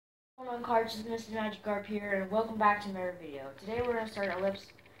Hello cards, this is Mr. Magic Garp here, and welcome back to another video. Today we're gonna start our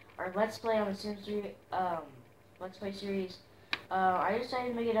Let's Play on the Sims 3 Let's Play series. I decided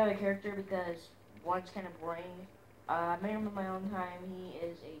to make another character because one's kind of boring. I made him in my own time. He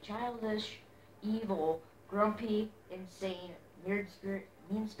is a childish, evil, grumpy, insane,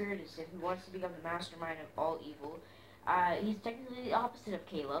 mean-spirited Sim who wants to become the mastermind of all evil. He's technically the opposite of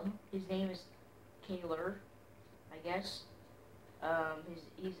Caleb. His name is Kaler, I guess.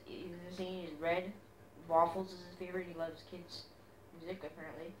 He's insane. He's red. Waffles is his favorite. He loves kids' music,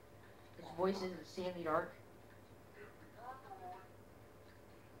 apparently. His voice is insanely dark.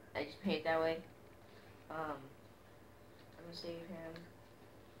 I just paint it that way. I'm gonna save him.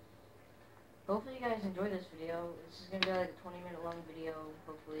 Hopefully you guys enjoy this video. This is gonna be like a 20-minute long video,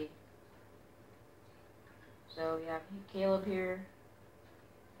 hopefully. So we have Caleb here,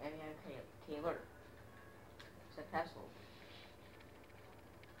 and we have Kaler. Successful.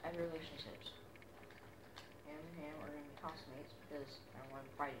 As relationships. Him and him are going to be classmates because I don't want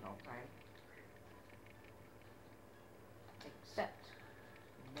them fighting all the time. Except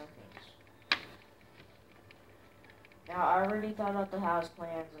nothing. Now I already thought out the house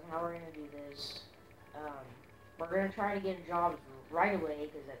plans and how we're going to do this. We're going to try to get a job right away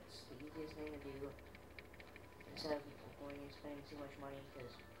because that's the easiest thing to do. Instead of going and spending too much money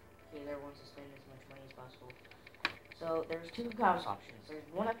because Taylor wants to spend as much money as possible. So there's two house options. There's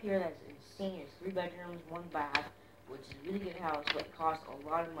one up here that's insane. It's 3 bedrooms, 1 bath, which is a really good house, but it costs a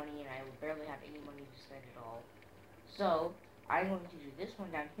lot of money, and I will barely have any money to spend at all. So I'm going to do this one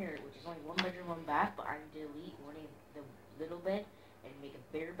down here, which is only 1 bedroom, 1 bath, but I'm going to delete one of the little bed and make a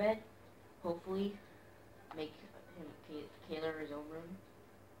bigger bed. Hopefully, make him Kaler his own room.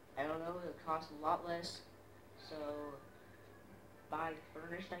 I don't know. It'll cost a lot less. So buy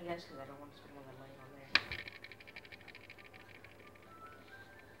furnished, I guess, because I don't want to spend all that money on there.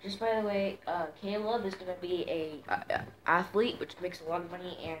 Just by the way, Caleb is going to be a athlete, which makes a lot of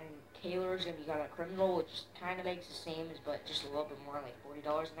money, and Taylor is going to be a criminal, which kind of makes the same, but just a little bit more, like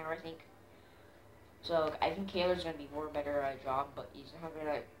 $40 an hour, I think. So I think Taylor's going to be more better at a job, but he's not going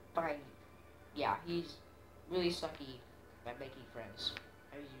to find, yeah, he's really sucky at making friends.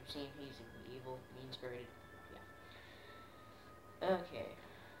 As you've seen, he's evil, mean-spirited, yeah. Okay,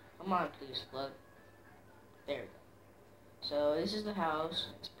 come on, please, float. There we go. So this is the house.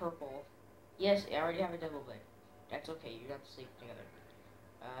 It's purple. Yes, I already have a double bed. That's okay. You don't have to sleep together.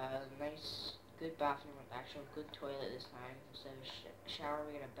 Nice, good bathroom with actual good toilet this time. Instead of a shower,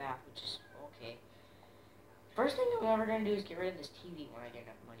 we get a bath, which is okay. First thing I'm ever gonna do is get rid of this TV when I get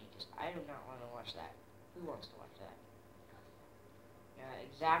enough money, because I do not want to watch that. Who wants to watch that?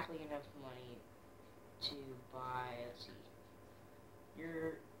 Exactly enough money to buy. Let's see.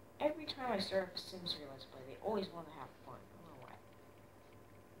 Every time I start a Sims 3 Let's Play, they always want to have fun. I don't know why.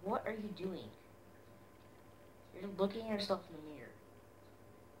 What are you doing? You're looking at yourself in the mirror.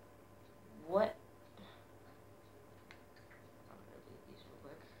 What? I'm gonna delete these real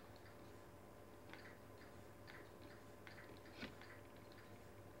quick.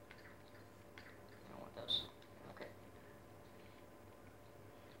 I don't want those. Okay.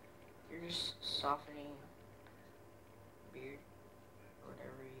 You're just softening beard.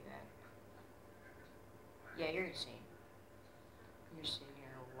 Whatever you got. Yeah, you're insane. You're sitting here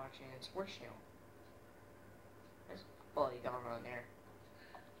watching a sports channel. That's all you got on there.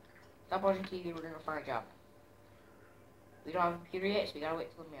 Stop watching TV, we're gonna find a job. We don't have a computer yet, so we gotta wait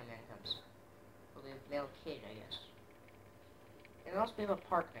till the mailman comes. Or the mail kid, I guess. And also we have a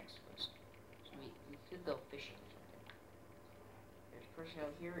park next to us. So we could go fishing or something. There's a person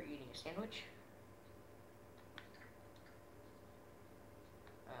over here eating a sandwich.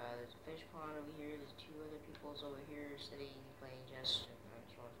 There's a fish pond over here. There's 2 other peoples over here sitting, playing chess.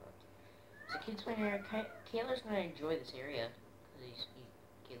 The kid's playing here. Kayla's gonna enjoy this area because he's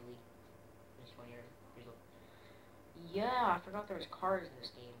giggly. He's 20 years old. Yeah, I forgot there was cars in this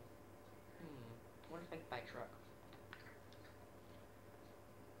game. What if I could buy a truck?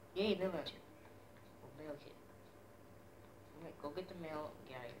 Yay, mailman's here. Oh, mail kid. Go get the mail and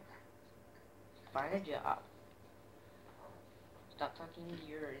get out of here. Find a job. Stop talking to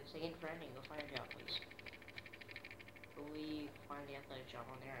your insane friend and go find a job, please. Hopefully find the athletic job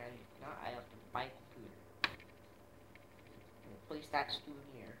on there, and if not, I have to buy a computer. And place that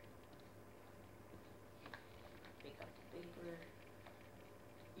souvenir. Pick up the paper.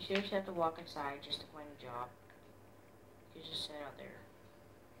 You seriously have to walk inside just to find a job. You just sit out there.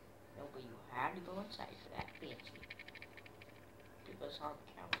 No, but you had to go inside for that fancy. People saw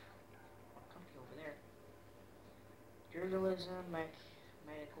the couch. More comfy over there. Journalism,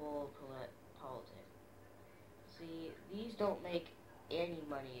 medical, politics. See, these don't make any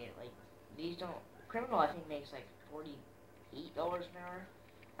money. Like, these don't... Criminal, I think, makes like $48 an hour.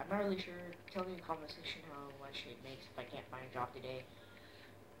 I'm not really sure. Tell me in the comment section how much it makes if I can't find a job today.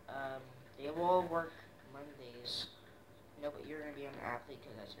 They will all work Mondays. No, but you're going to be an athlete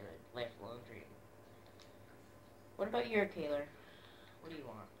because that's your lifelong dream. What about you, Taylor? What do you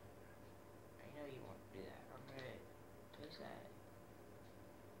want? I know you want to do that. I'm going to place that.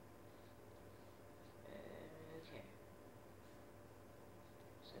 Okay.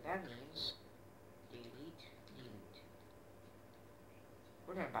 So that means delete.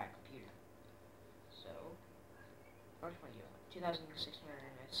 We're going to buy a computer. So, how much money do you want? 2,600.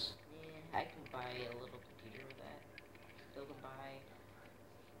 That's, yeah, I can buy a little computer with that. Still can buy.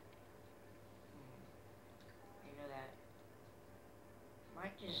 You know that.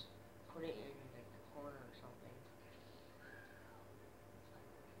 Might just put it in the corner or something.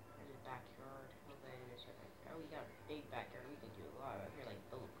 In the backyard. How bad is it? Oh, we got a big backyard. We can do a lot out here, like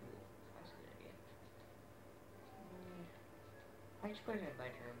build a pool. That's a good idea. I just put it in a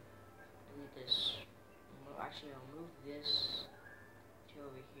bedroom. Delete this. Actually, I'll move this to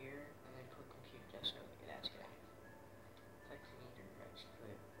over here, and then put computer desk over here. That's good. Like computer desk,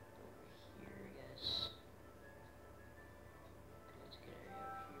 put over here, I guess. That's a good area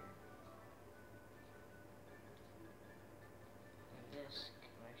over here. And this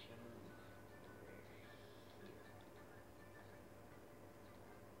can actually move over here.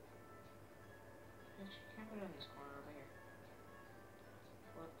 Actually, can I put it on this corner over here?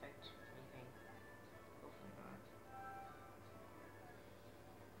 Will it affect anything? Hopefully not.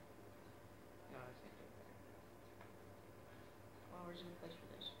 No, I can't do that. Well, where's a good place for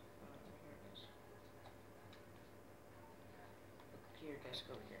this? Oh, here it is. The computer desk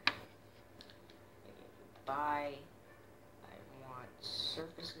over here. Okay, buy. I want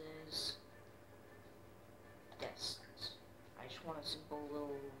surfaces. Desks. I just want a simple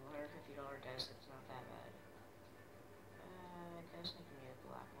little $150 desk that's not that bad. I guess I can get a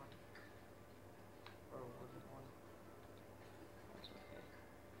black one. Or a wooden one. That's okay.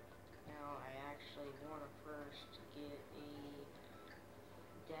 Now, I actually want to first get a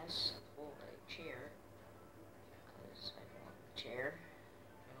desk or a chair. Because I want a chair.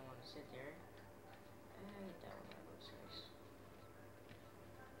 I don't want to sit there. I get that one. That looks nice.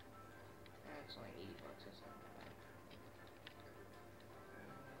 That's only $80. That's not that bad.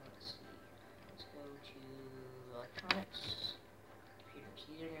 Let's see. Let's go to electronics. Computers.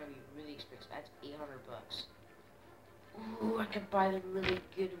 These are going to be really expensive. That's $800. Ooh, I could buy the really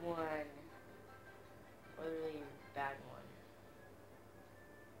good one. Or the really bad one.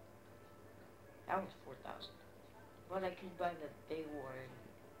 That one's $4,000. But I could buy the big one.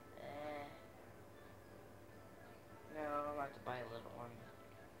 No, I'm about to buy a little one.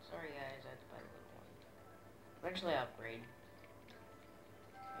 Sorry guys, I have to buy a little one. Eventually I'll upgrade.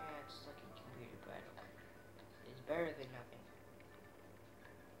 Yeah, it's like a computer, but I don't care. It's better than nothing.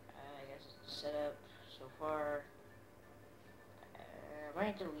 I guess it's set up so far. I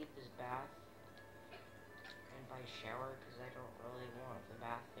might have to leave this bath and buy a shower because I don't really want the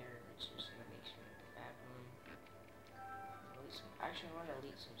bath there. It's just gonna make some bad room. Actually, I want to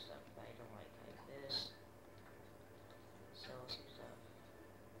delete some stuff that I don't like this. Sell some stuff.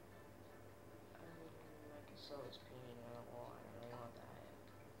 I can sell this painting on the wall. I don't really want that.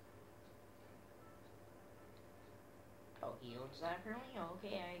 Oh, he owns that apparently? Oh,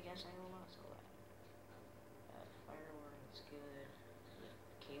 okay, I guess I will not sell that. Fireworks, good. If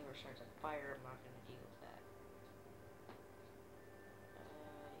the cave starts on fire, I'm not going to deal with that.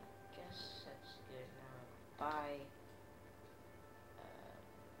 I guess that's good. Now, buy.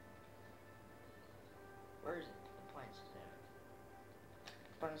 Where is it? Appliances there.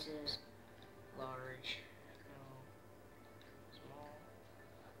 Appliances. Large. No. Small.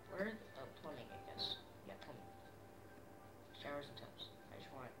 Where? Oh, plumbing, I guess. Yeah, plumbing. Showers and tubs. I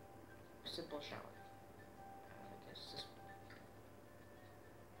just want a simple shower. I guess this one.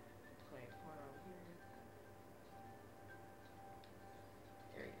 Put a corner over here.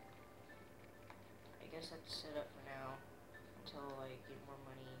 There you go. I guess that's set up for now until I get more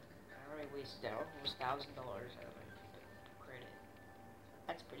money. I already wasted almost $1,000 out of my credit.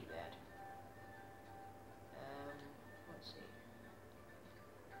 That's pretty bad. Let's see.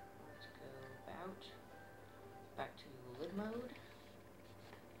 Let's go back to live mode.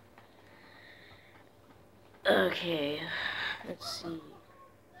 Okay, let's see.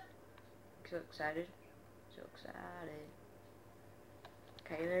 So excited. So excited.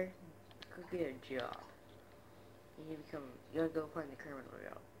 Tyler, go get a job. You gotta go find the criminal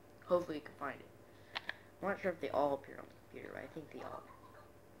job. Hopefully you can find it. I'm not sure if they all appear on the computer, but I think they all.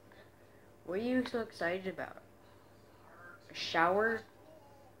 What are you so excited about? A shower?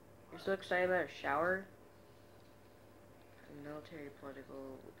 You're so excited about a shower? Military,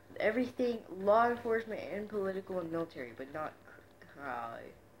 political, everything, law enforcement and political and military, but not,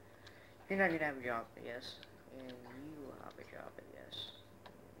 you're not gonna have a job, I guess, and you will have a job, I guess.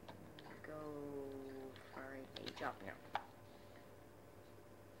 Go find a job now.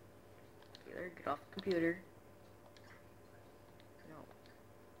 Taylor, get off the computer. No.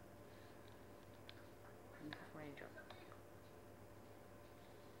 You can find a job.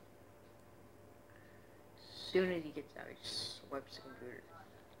 As soon as he gets out, he just swipes the computer.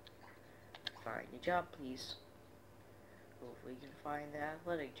 Find a job, please. Hopefully you can find the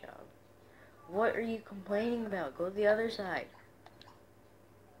athletic job. What are you complaining about? Go to the other side.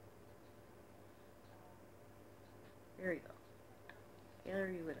 There you go. Taylor,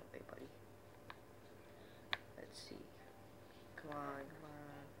 you went away, buddy. Let's see. Come on,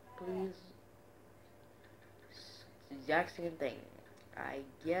 please. It's the exact same thing. I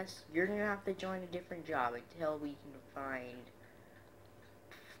guess you're gonna have to join a different job until we can find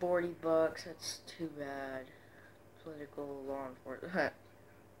 $40. That's too bad. Political, law enforcement.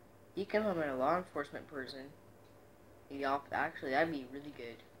 You can become a law enforcement person. Actually, that'd be really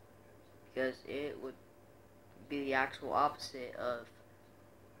good, because it would be the actual opposite of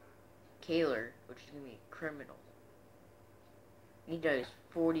Kaler, which is gonna be a criminal. He does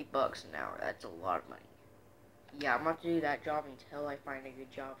 $40 an hour. That's a lot of money. Yeah, I'm about to do that job until I find a good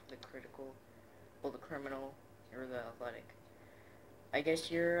job for the the criminal, or the athletic. I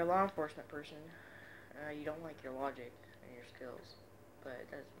guess you're a law enforcement person. You don't like your logic and your skills, but it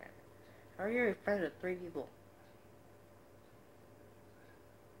doesn't matter. How are you friends with 3 people?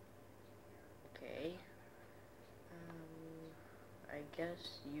 Okay. I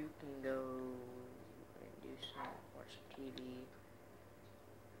guess you can go and watch some TV.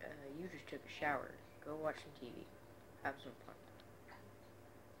 You just took a shower. Go watch some TV. Have some fun.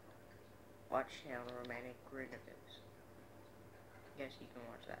 Watch Channel Romantic Relatives. Yes, you can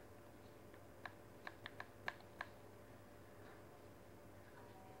watch that.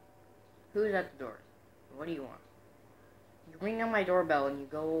 Who's at the door? What do you want? You ring on my doorbell and you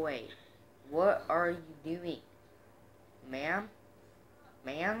go away. What are you doing? Ma'am?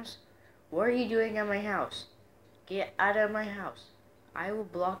 Ma'ams? What are you doing at my house? Get out of my house. I will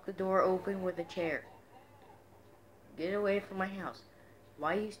block the door open with a chair. Get away from my house.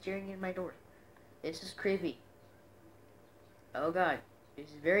 Why are you staring at my door? This is creepy. Oh god, this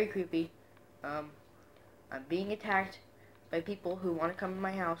is very creepy. I'm being attacked by people who want to come to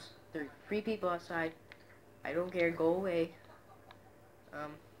my house. There are 3 people outside. I don't care, go away.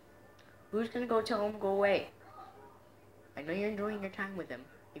 Who's gonna go tell them to go away? I know you're enjoying your time with them,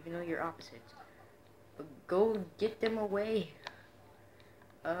 even though you're opposites. But go get them away.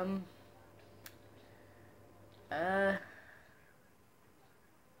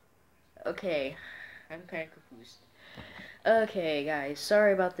 Okay. I'm kind of confused. Okay, guys,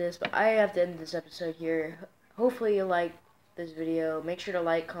 sorry about this, but I have to end this episode here. Hopefully you liked this video. Make sure to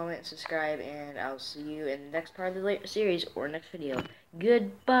like, comment, subscribe, and I'll see you in the next part of the series or next video.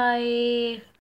 Goodbye!